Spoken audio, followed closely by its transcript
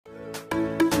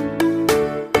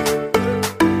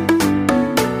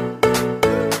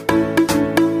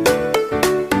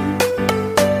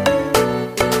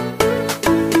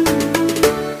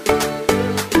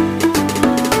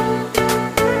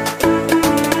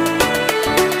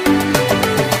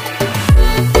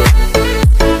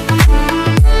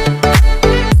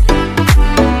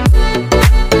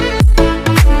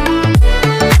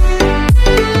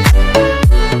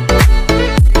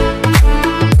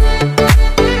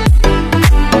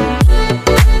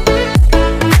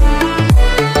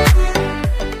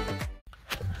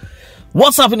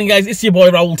What's happening, guys? It's your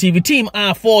boy R4UL TV, team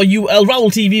R4UL,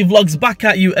 R4UL TV vlogs back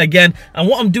at you again. And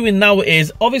what I'm doing now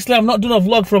is, obviously I've not done a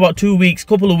vlog for about 2 weeks,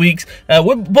 couple of weeks, but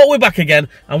we're back again.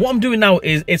 And what I'm doing now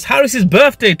is, it's Harris's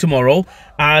birthday tomorrow.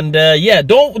 And yeah,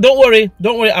 don't worry,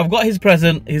 I've got his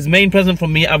present, his main present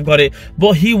from me, I've got it.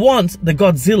 But he wants the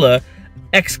Godzilla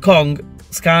X Kong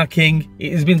Scar King.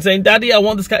 He's been saying, Daddy, I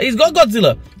want the Scar. He's got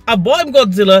Godzilla. I bought him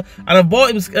Godzilla, and I bought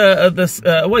him what's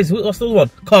the other one?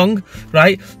 Kong,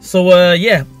 right? So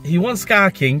yeah, he wants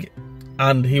Scar King,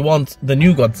 and he wants the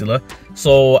new Godzilla.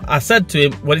 So I said to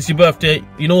him, when it's your birthday,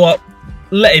 you know what?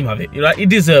 Let him have it, right? He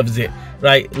deserves it,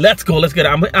 right? Let's go, let's get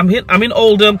it. I'm in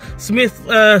Oldham, Smith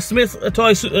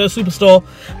Toy Superstore.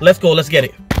 Let's go, let's get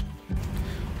it.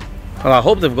 Well, I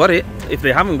hope they've got it. If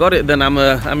they haven't got it, then I'm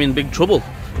in big trouble.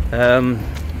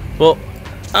 But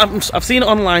I've seen it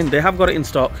online. They have got it in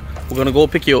stock. We're gonna go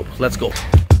pick it up. Let's go.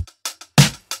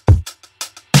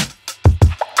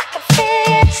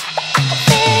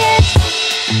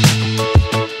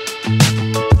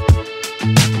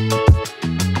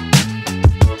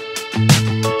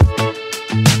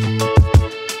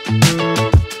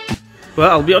 Well,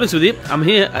 I'll be honest with you. I'm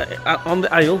here on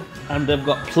the aisle, and they've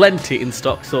got plenty in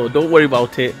stock. So don't worry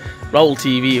about it. R4UL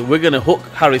TV. We're gonna hook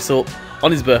Harris up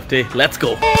on his birthday. Let's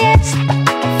go.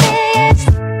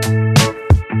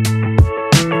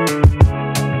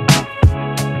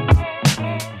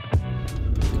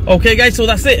 Okay, guys, so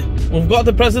that's it. We've got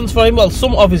the presents for him. Well,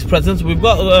 some of his presents. We've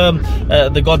got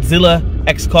the Godzilla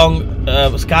X Kong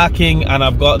Scar King, and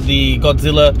I've got the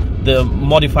Godzilla, the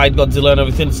modified Godzilla and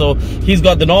everything. So he's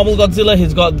got the normal Godzilla,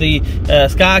 he's got the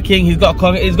Scar King, he's got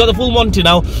Kong, he's got the full Monty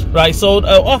now, right? So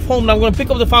off home now, I'm going to pick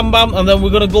up the fan bam, and then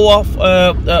we're going to go off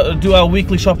do our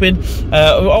weekly shopping.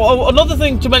 Another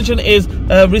thing to mention is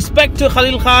respect to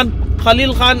Khalil Khan,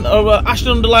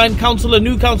 Ashton Underline councillor,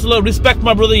 new councillor. Respect,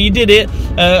 my brother, you did it.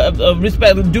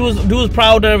 Respect, do us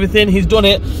proud and everything. He's done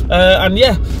it. And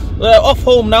yeah, off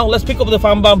home now. Let's pick up the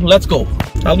fan bam. Let's go.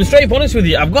 I'll be straight up honest with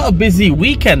you. I've got a busy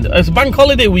weekend. It's a bank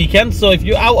holiday weekend, so if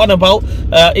you're out and about,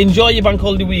 enjoy your bank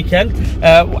holiday weekend.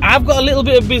 I've got a little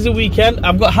bit of busy weekend.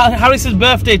 I've got Harris's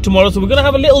birthday tomorrow, so we're gonna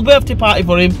have a little birthday party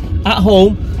for him at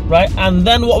home, right? And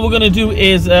then what we're gonna do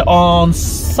is on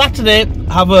Saturday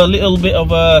have a little bit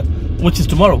of a, which is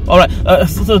tomorrow. All right.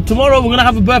 So tomorrow we're gonna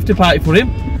have a birthday party for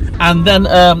him, and then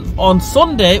on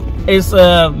Sunday is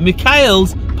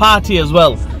Mikhail's party as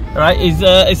well. Right,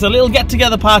 it's a little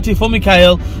get-together party for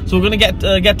Mikhail, so we're gonna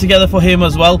get together for him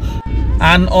as well.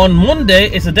 And on Monday,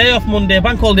 it's a day off Monday,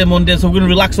 bank holiday Monday, so we're gonna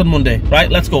relax on Monday.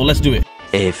 Right, let's go, let's do it.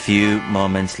 A few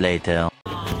moments later.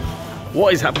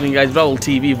 What is happening, guys? R4UL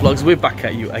TV vlogs. We're back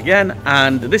at you again,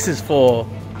 and this is for,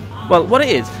 well, what it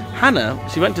is. Hannah,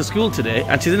 she went to school today,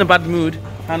 and she's in a bad mood.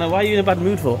 Hannah, why are you in a bad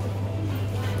mood for?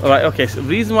 Alright, okay, so the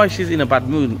reason why she's in a bad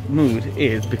mood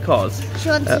is because she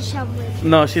wants a sandwich.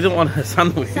 No, she didn't want her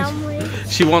sandwich.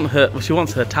 She wants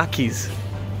her takis.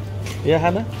 Yeah,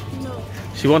 Hannah? No.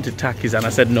 She wanted takis, and I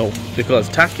said no, because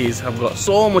takis have got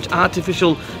so much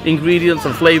artificial ingredients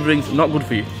and flavorings, not good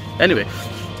for you. Anyway,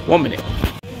 1 minute.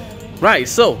 Right,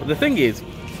 so the thing is,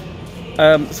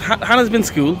 Hannah's been to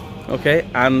school, okay,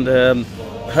 and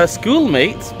her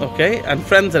schoolmates, okay, and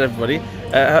friends and everybody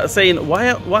saying,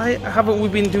 why haven't we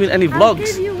been doing any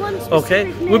vlogs?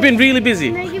 Okay, we've been really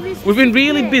busy. We've been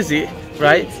really busy,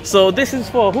 right? So this is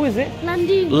for, who is it?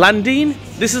 Landine. Landine,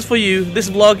 this is for you. This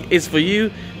vlog is for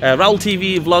you. R4UL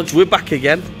TV vlogs, we're back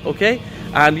again, okay?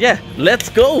 And yeah, let's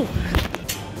go.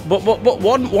 But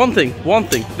one thing.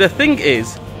 The thing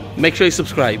is, make sure you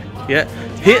subscribe. Yeah,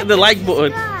 hit the like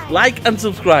button, like and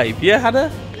subscribe. Yeah, Hannah?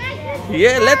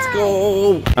 Yeah, let's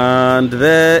go. And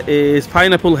there is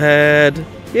Pineapple Head.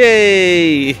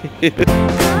 Yay!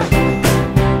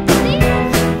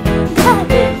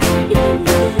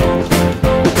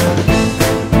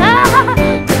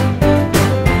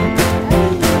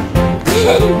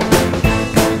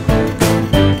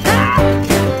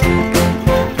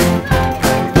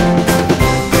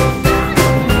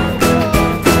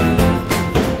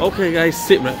 Okay, guys,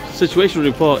 situation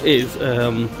report is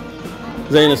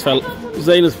Zaina's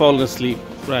fallen asleep,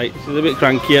 right? She's a bit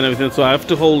cranky and everything, so I have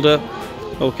to hold her,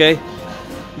 okay?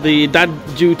 The dad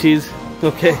duties,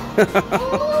 okay?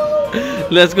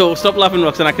 Let's go. Stop laughing,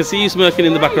 Roxanne. I can see you smirking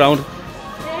in the background.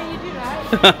 Yeah, you do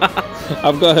right.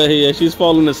 I've got her here. She's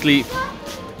fallen asleep.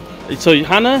 So,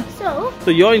 Hannah? So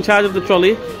you're in charge of the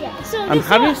trolley? Yeah. So and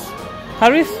Harris?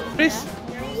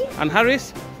 And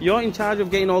Harris? You're in charge of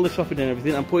getting all the shopping and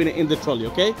everything and putting it in the trolley,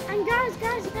 okay? And guys.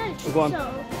 Go on.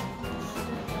 So,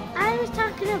 I was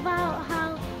talking about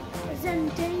how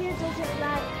Zendaya does it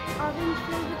like on orange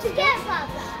flavour. Forget about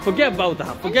that. Forget about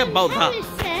that. Forget about that.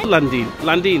 Harrison.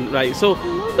 Landine, right? So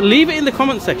leave it in the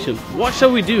comment section. What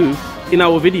shall we do in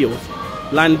our videos?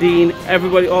 Landine,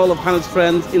 everybody, all of Hannah's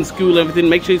friends in school, everything.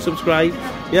 Make sure you subscribe.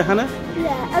 Yeah, Hannah?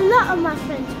 Yeah, a lot of my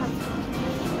friends have.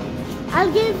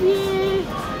 I'll give you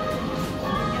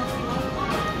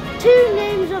 2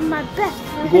 names of my best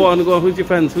friends. Go on. Who's your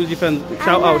friends?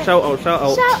 Shout out. Shout out to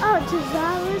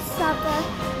Zara, Saba,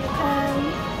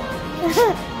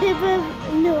 Hibab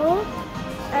Noor,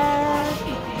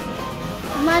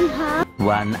 Manha,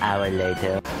 1 hour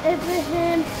later.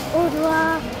 Ibrahim,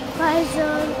 Udwa,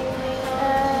 Faisal,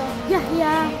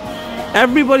 Yahya.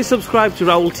 Everybody subscribe to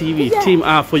R4UL TV, Yeah. Team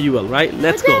R4UL, right?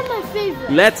 Let's They're go. my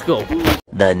favourite. Let's go.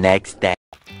 The next day.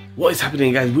 What is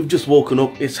happening, guys? We've just woken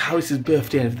up. It's Harris's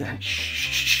birthday and everything.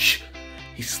 Shh.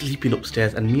 He's sleeping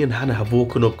upstairs, and me and Hannah have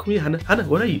woken up. Come here, Hannah. Hannah,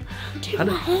 where are you?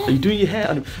 Hannah, are you doing your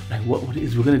hair? Right, what it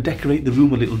is? We're gonna decorate the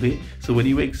room a little bit, so when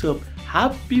he wakes up,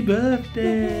 happy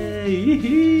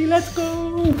birthday! Let's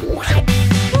go.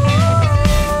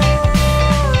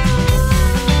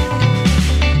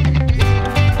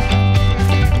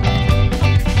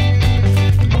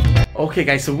 Okay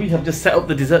guys, so we have just set up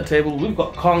the dessert table. We've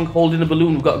got Kong holding a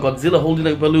balloon, we've got Godzilla holding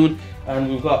a balloon, and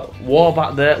we've got War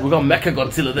back there, we've got Mecha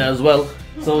Godzilla there as well.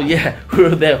 So yeah,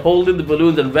 we're there holding the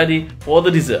balloons and ready for the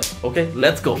dessert. Okay,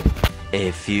 let's go. A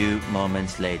few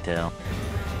moments later.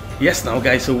 Yes now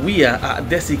guys, so we are at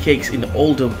Desi Cakes in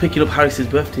Oldham picking up Harris's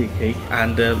birthday cake,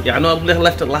 and yeah, I know I've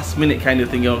left at last minute kind of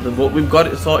thing, you know, but we've got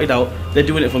it sorted out. They're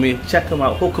doing it for me. Check them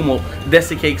out, hook them up.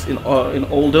 Desi Cakes in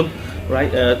Oldham,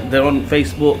 right? They're on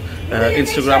Facebook,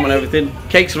 Instagram and everything.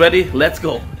 Cake's ready, let's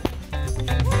go.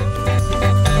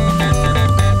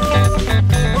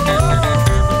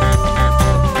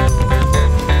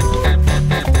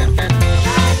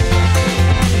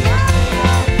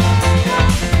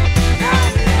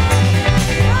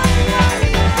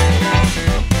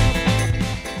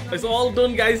 It's all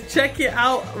done, guys. Check it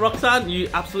out. Roxanne, you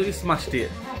absolutely smashed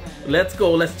it. Let's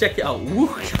go. Let's check it out. Woo.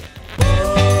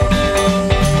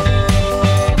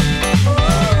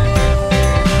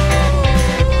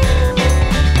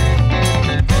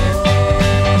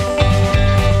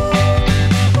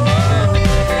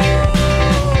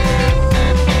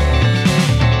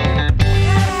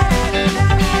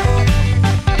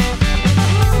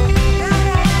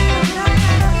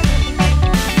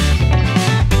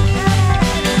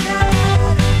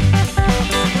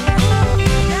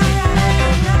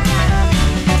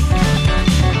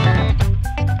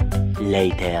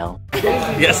 Later.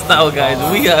 Yes, now guys,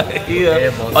 we are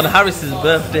here on Harris's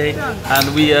birthday,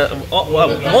 and we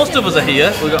well, most of us are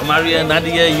here. We got Maria,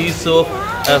 Nadia, Yusuf,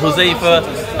 Huzaifa.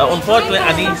 Unfortunately,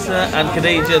 Anisa and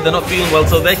Khadija, they're not feeling well,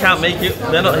 so they can't make it.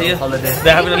 They're not here.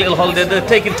 They're having a little holiday. They're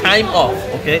taking time off.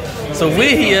 Okay, so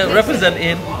we're here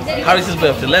representing Harris's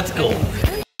birthday. Let's go.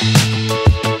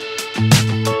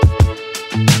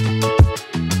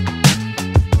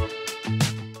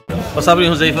 What's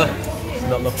happening, Huzaifa?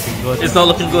 Not looking good. It's not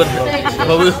looking good.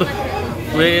 But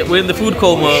we're in the food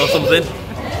coma or something.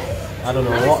 I don't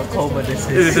know what coma this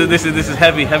is. This is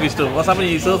heavy stuff. What's happening,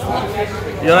 Yusuf?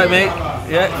 You alright, mate?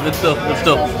 Yeah, good stuff.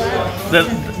 The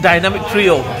dynamic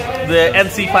trio, the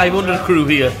NC500 crew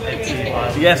here.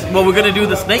 Yes, well, we're gonna do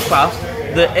the snake pass,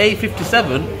 the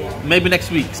A57, maybe next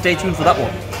week. Stay tuned for that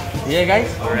one. Yeah, guys.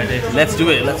 Ready? Let's do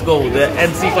it. Let's go. The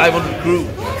NC500 crew.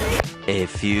 A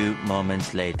few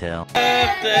moments later.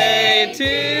 Birthday to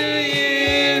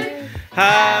you.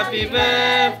 Happy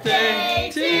birthday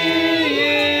to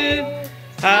you.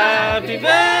 Happy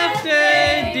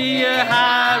birthday, dear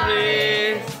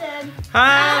Harris.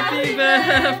 Happy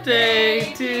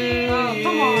birthday to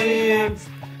you.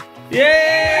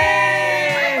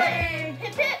 Yay!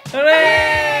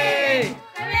 Hooray!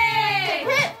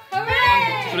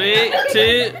 Hooray! 3,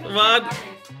 2, 1.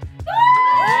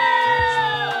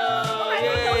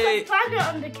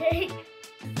 On the cake.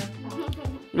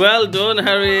 Well done,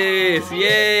 Harris!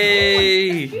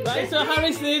 Yay! Right, so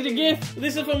Harris, there's a gift.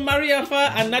 This is from Maria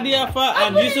Fa and Nadia Fa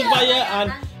and Yusuf Baya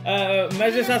and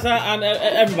Mezes Sasa and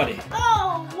everybody.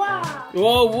 Oh wow!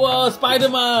 Whoa,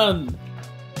 Spider-Man!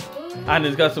 And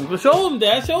he's got some. Show him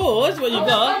there. Show us what you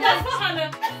got. Oh, that's for Hannah.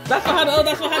 That's for Hannah. Oh,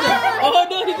 that's for Hannah. Oh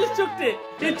no, he just chucked it.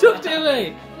 He chucked it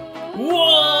away.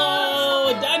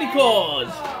 Whoa, Daddy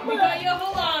Claus. We got your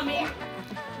whole army.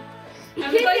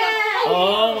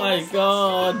 Oh my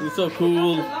God, it's so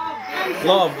cool.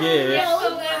 Lot of gifts.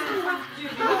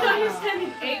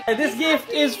 This gift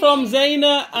is from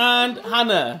Zaina and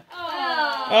Hannah.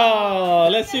 Oh,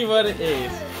 let's see what it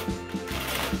is.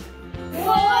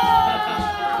 Whoa!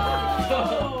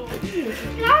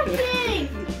 Nothing!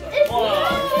 It's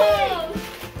nothing!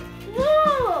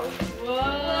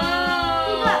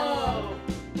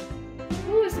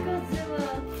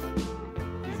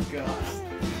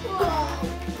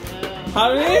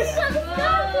 Harris?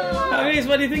 Harris,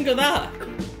 what do you think of that?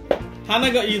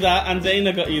 Hannah got you that and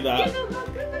Zaina got you that.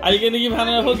 Are you going to give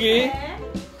Hannah a huggy?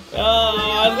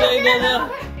 Oh, Zaina.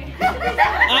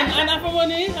 And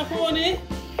Afamoni?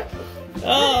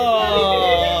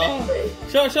 Oh.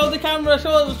 Show the camera,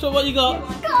 show what you got.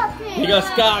 You got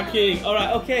Scar King.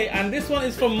 Alright, okay, and this one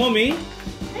is from Mummy.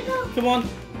 Come on.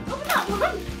 Open that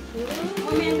one.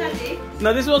 Mommy and Daddy.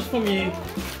 No, this one's from you.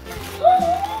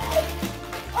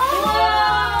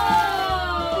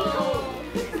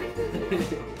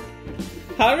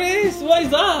 Harris, what is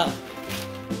that?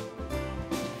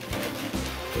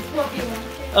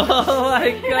 Oh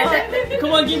my god.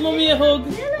 Come on, give Mummy a hug.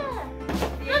 Good,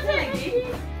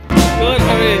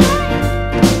 Harris.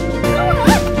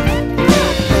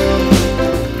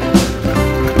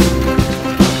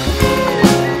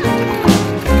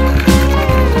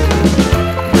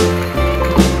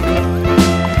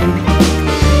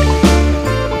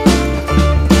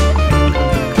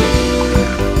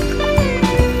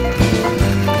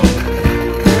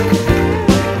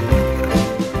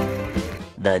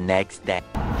 The next day.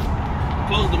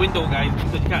 Close the window, guys,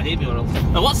 because you can't hear me or else.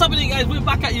 Now, what's happening, guys? We're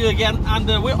back at you again, and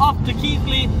we're off to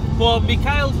Keighley for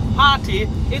Mikhail's party.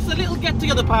 It's a little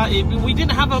get-together party. We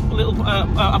didn't have a little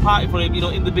a party for him, you know,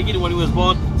 in the beginning when he was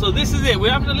born. So this is it.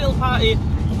 We're having a little party,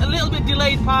 a little bit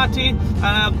delayed party,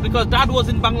 because Dad was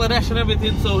in Bangladesh and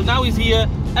everything. So now he's here.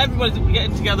 Everybody's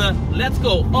getting together. Let's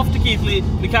go off to Keighley,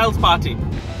 Mikhail's party.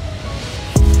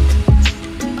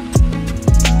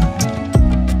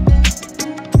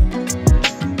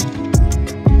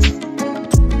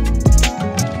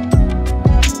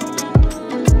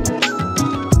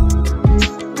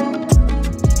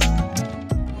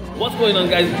 What's going on,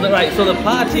 guys? Right, so the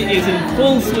party is in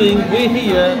full swing. We're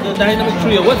here, the dynamic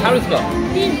trio. What's Harris got?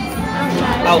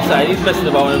 Outside, he's messing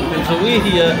about and everything. So we're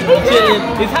here, chilling.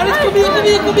 It's Harris, come here,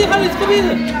 Harris, come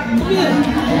here.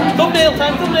 Thumbnail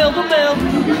time, thumbnail.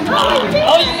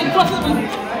 Oh, you can cross it.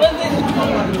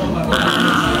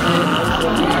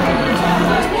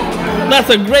 That's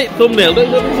a great thumbnail. Don't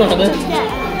look at this.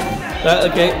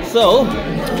 Okay, so,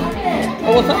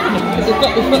 what's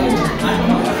happening?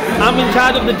 I'm in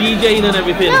charge of the DJing and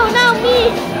everything. No, me.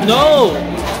 No!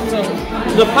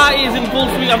 The party is in full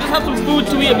swing. I've just had some food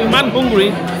to eat. I'm man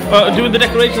hungry. Doing the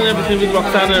decoration and everything with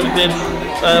Roxanne and everything.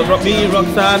 Me,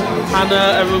 Roxanne,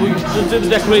 Hannah, everyone. We just did the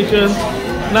decoration.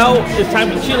 Now it's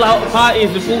time to chill out. The party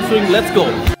is in full swing. Let's go.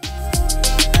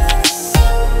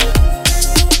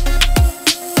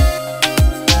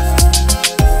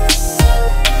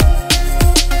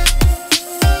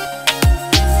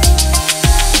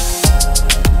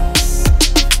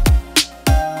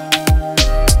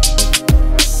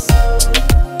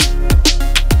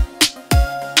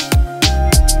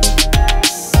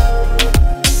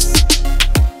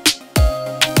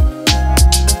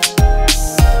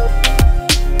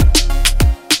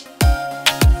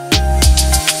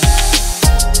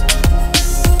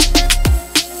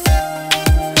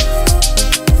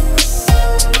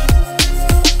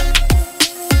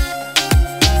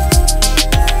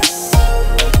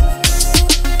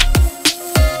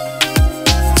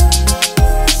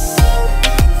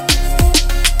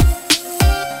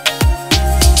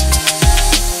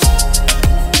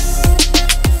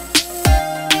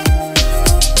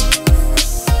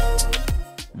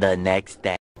 The next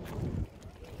day.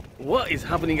 What is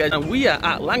happening, guys? And we are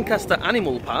at Lancaster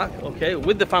Animal Park, okay,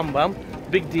 with the Fam Bam,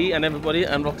 Big D and everybody,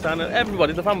 and Roxanne and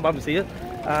everybody. The Fam Bam is here.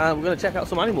 We're going to check out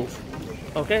some animals,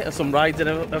 okay, and some rides and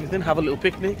everything. Have a little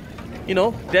picnic, you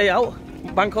know, day out,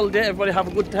 bank holiday. Everybody have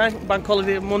a good time. Bank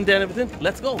holiday Monday and everything.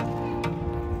 Let's go.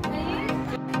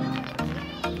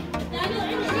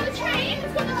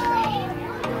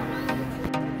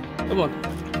 Come on.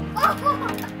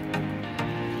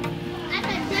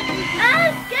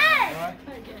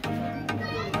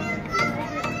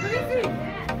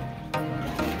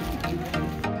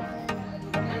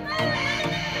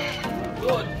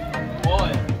 Good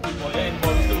boy. Boy, ain't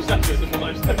boy, still stuck in the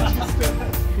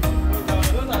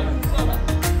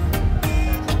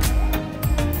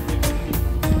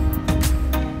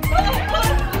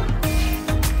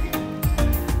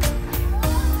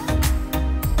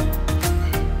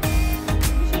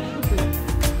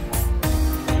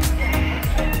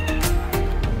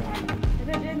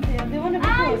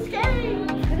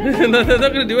No, they're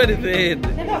not going to do anything.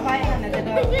 They're not biting, Hannah. They're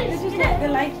not. It's just like they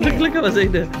like it. Look at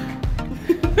Zaina.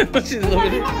 She's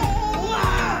loving it.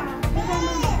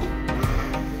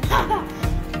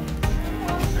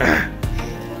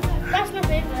 That's my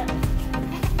favorite.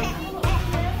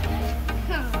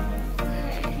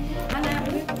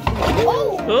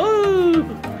 Oh!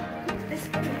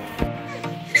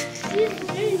 She's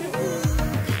very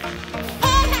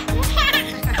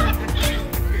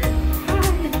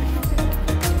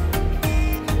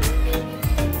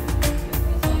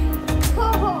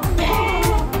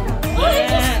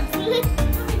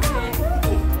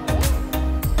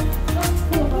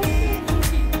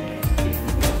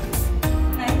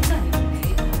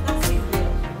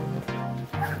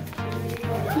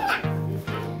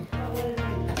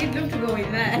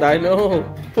I know.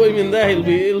 Put him in there.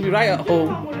 He'll be right at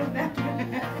home.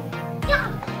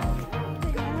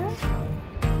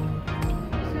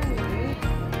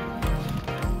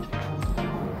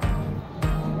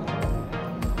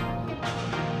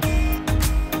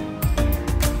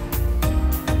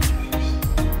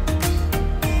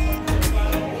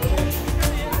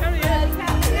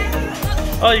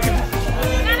 Oh, you can.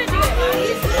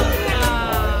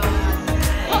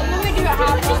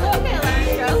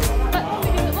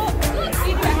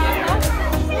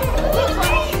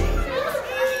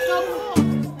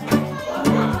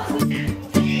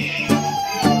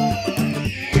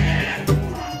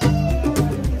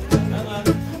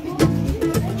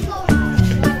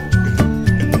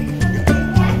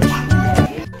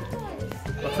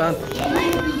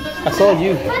 I saw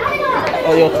you.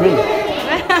 Oh, your twin.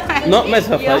 Not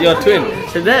myself, your twin.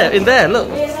 In there, look.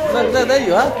 Look, there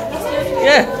you are.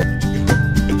 Yeah.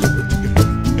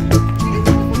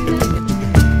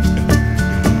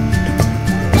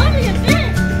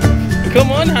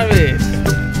 Come on, Harry.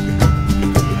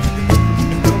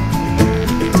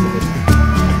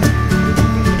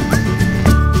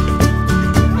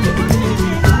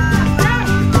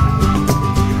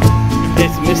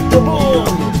 It's Mr. Ball.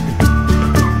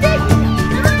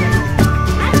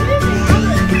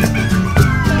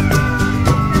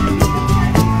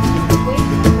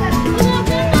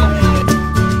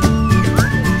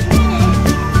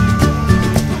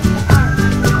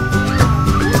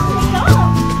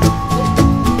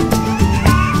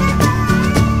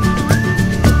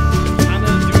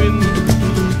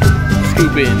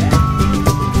 Scooping.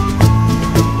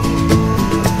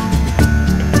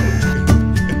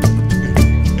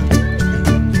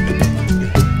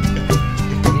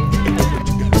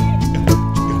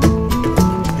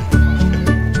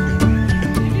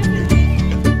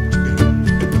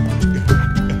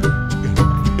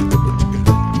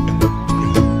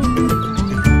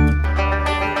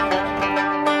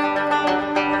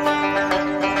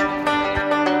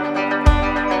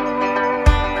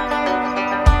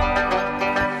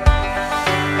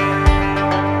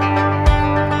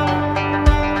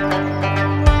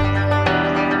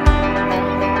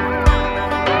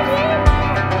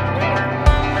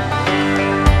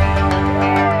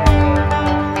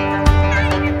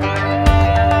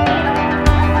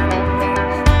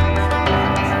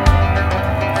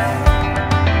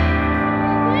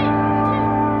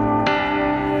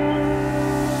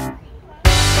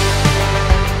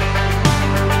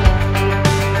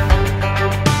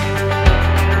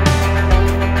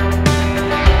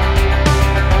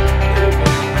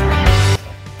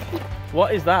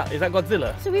 What is that? Is that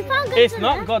Godzilla? So we found Godzilla. It's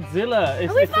not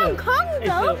Godzilla. We found Kong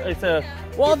though. It's a.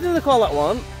 What do they call that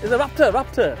one? It's a raptor.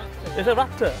 Raptor. It's a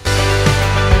raptor.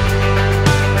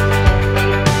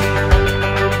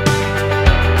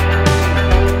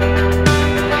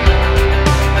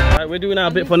 Right, we're doing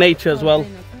our bit for nature as well.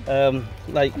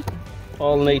 Like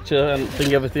all nature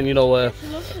and everything. You know,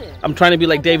 I'm trying to be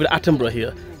like David Attenborough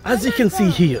here. As you can see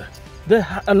here,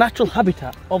 a natural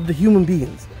habitat of the human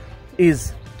beings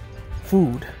is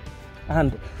food,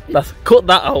 and that's cut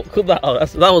that out.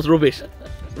 That was rubbish.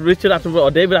 Richard Attenborough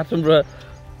or David Attenborough,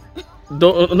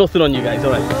 nothing on you guys.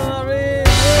 All right.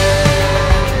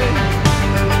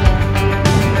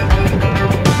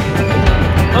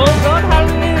 Hold on,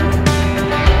 Harry.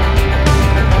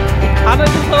 Hannah,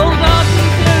 just hold on to the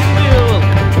steering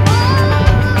wheel.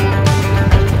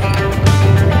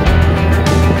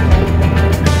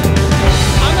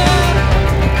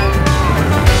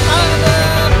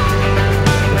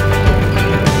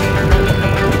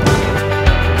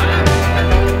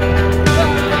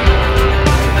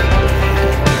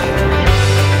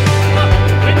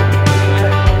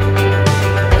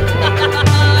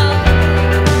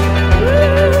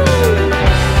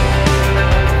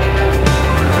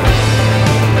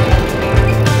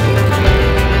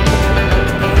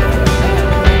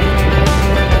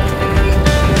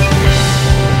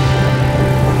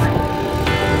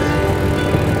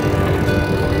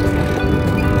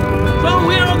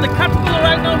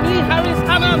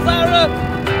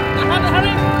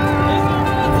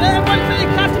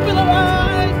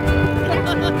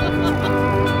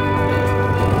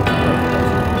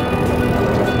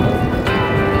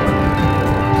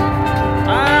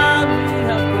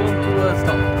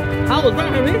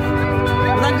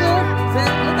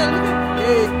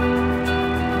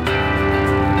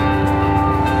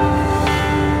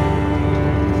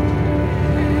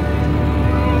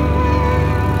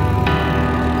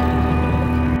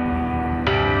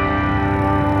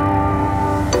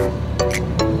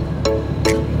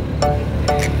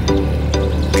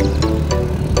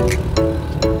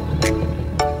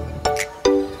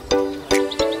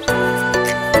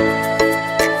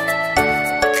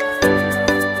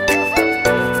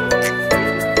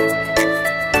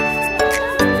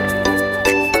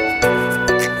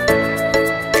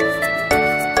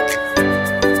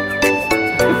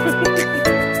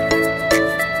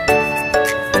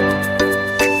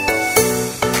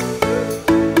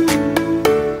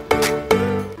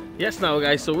 now,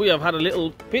 guys. So we have had a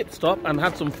little pit stop and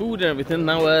had some food and everything.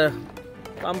 Now,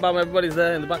 bam bam, everybody's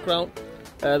there in the background.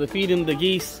 They're feeding the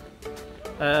geese.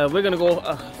 We're gonna go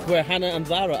where Hannah and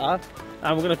Zara are,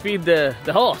 and we're gonna feed the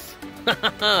horse.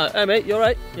 Hey mate, you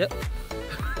alright? Yep.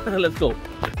 Let's go.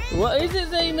 What is it,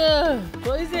 Zaina?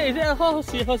 What is it? Is it a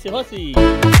horsey? Look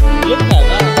at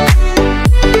that.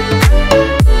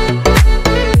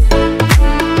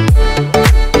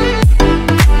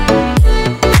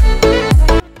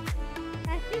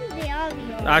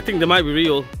 I think they might be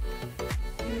real.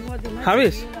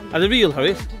 Harris? Are they real,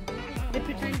 Harris? They're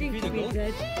pretending to be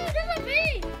good.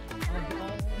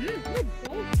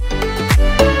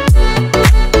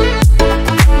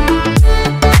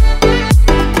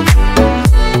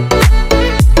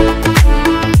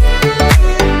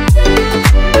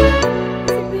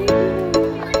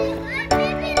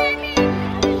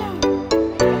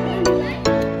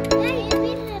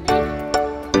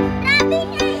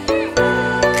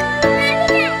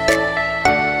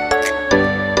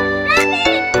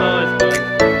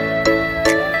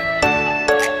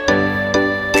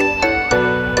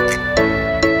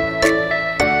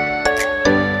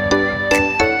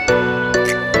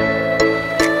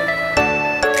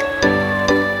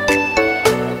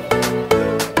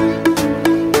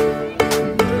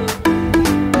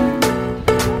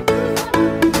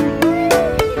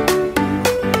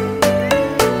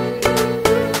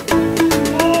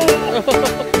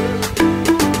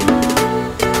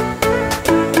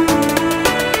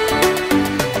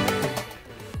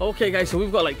 Okay guys, so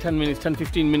we've got like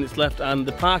 10-15 minutes left and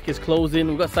the park is closing.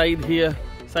 We've got Saeed here.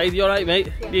 Saeed, you alright mate?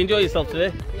 Yeah. Did you enjoy yourself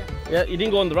today? Yeah. You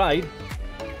didn't go on the ride?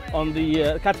 On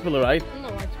the caterpillar ride? No,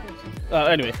 it's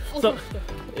anyway, so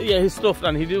yeah, his stuff,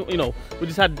 and he do, you know, we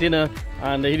just had dinner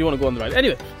and he didn't want to go on the ride.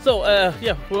 Anyway, so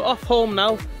yeah, we're off home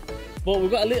now, but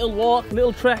we've got a little walk, a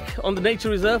little trek on the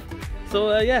nature reserve.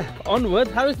 So yeah, onward.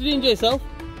 Harris, did you enjoy yourself?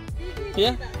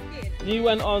 Yeah? You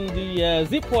went on the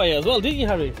zip wire as well, didn't you,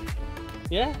 Harris?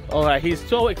 Yeah? Alright, he's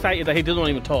so excited that he doesn't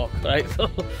even talk, right? So,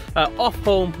 off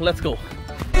home, let's go.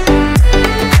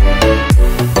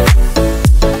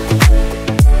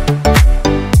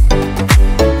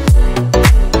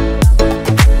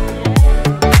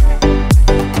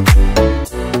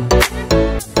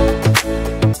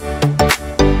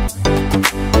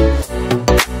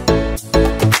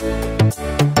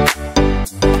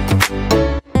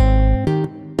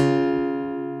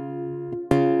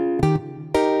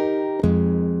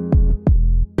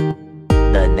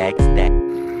 The next day.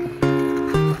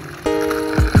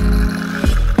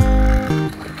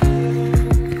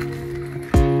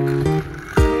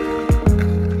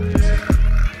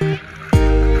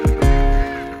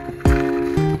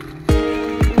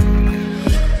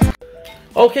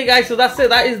 Okay guys, so that's it.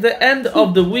 That is the end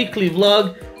of the weekly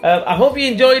vlog. I hope you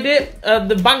enjoyed it.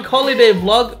 The bank holiday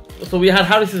vlog. So we had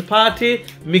Harris's party,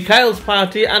 Mikhail's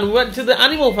party, and we went to the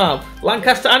animal farm,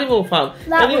 Lancaster Animal Farm.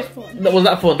 That was fun. Was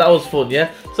that fun? That was fun,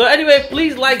 yeah. So anyway,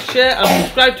 please like, share, and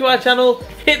subscribe to our channel.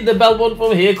 Hit the bell button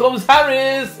for me. Here comes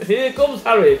Harris. Here comes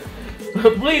Harris.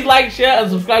 Please like, share,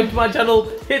 and subscribe to my channel.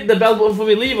 Hit the bell button for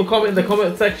me. Leave a comment in the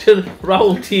comment section.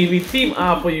 R4UL TV, Team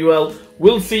R4UL.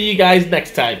 We'll see you guys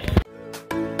next time.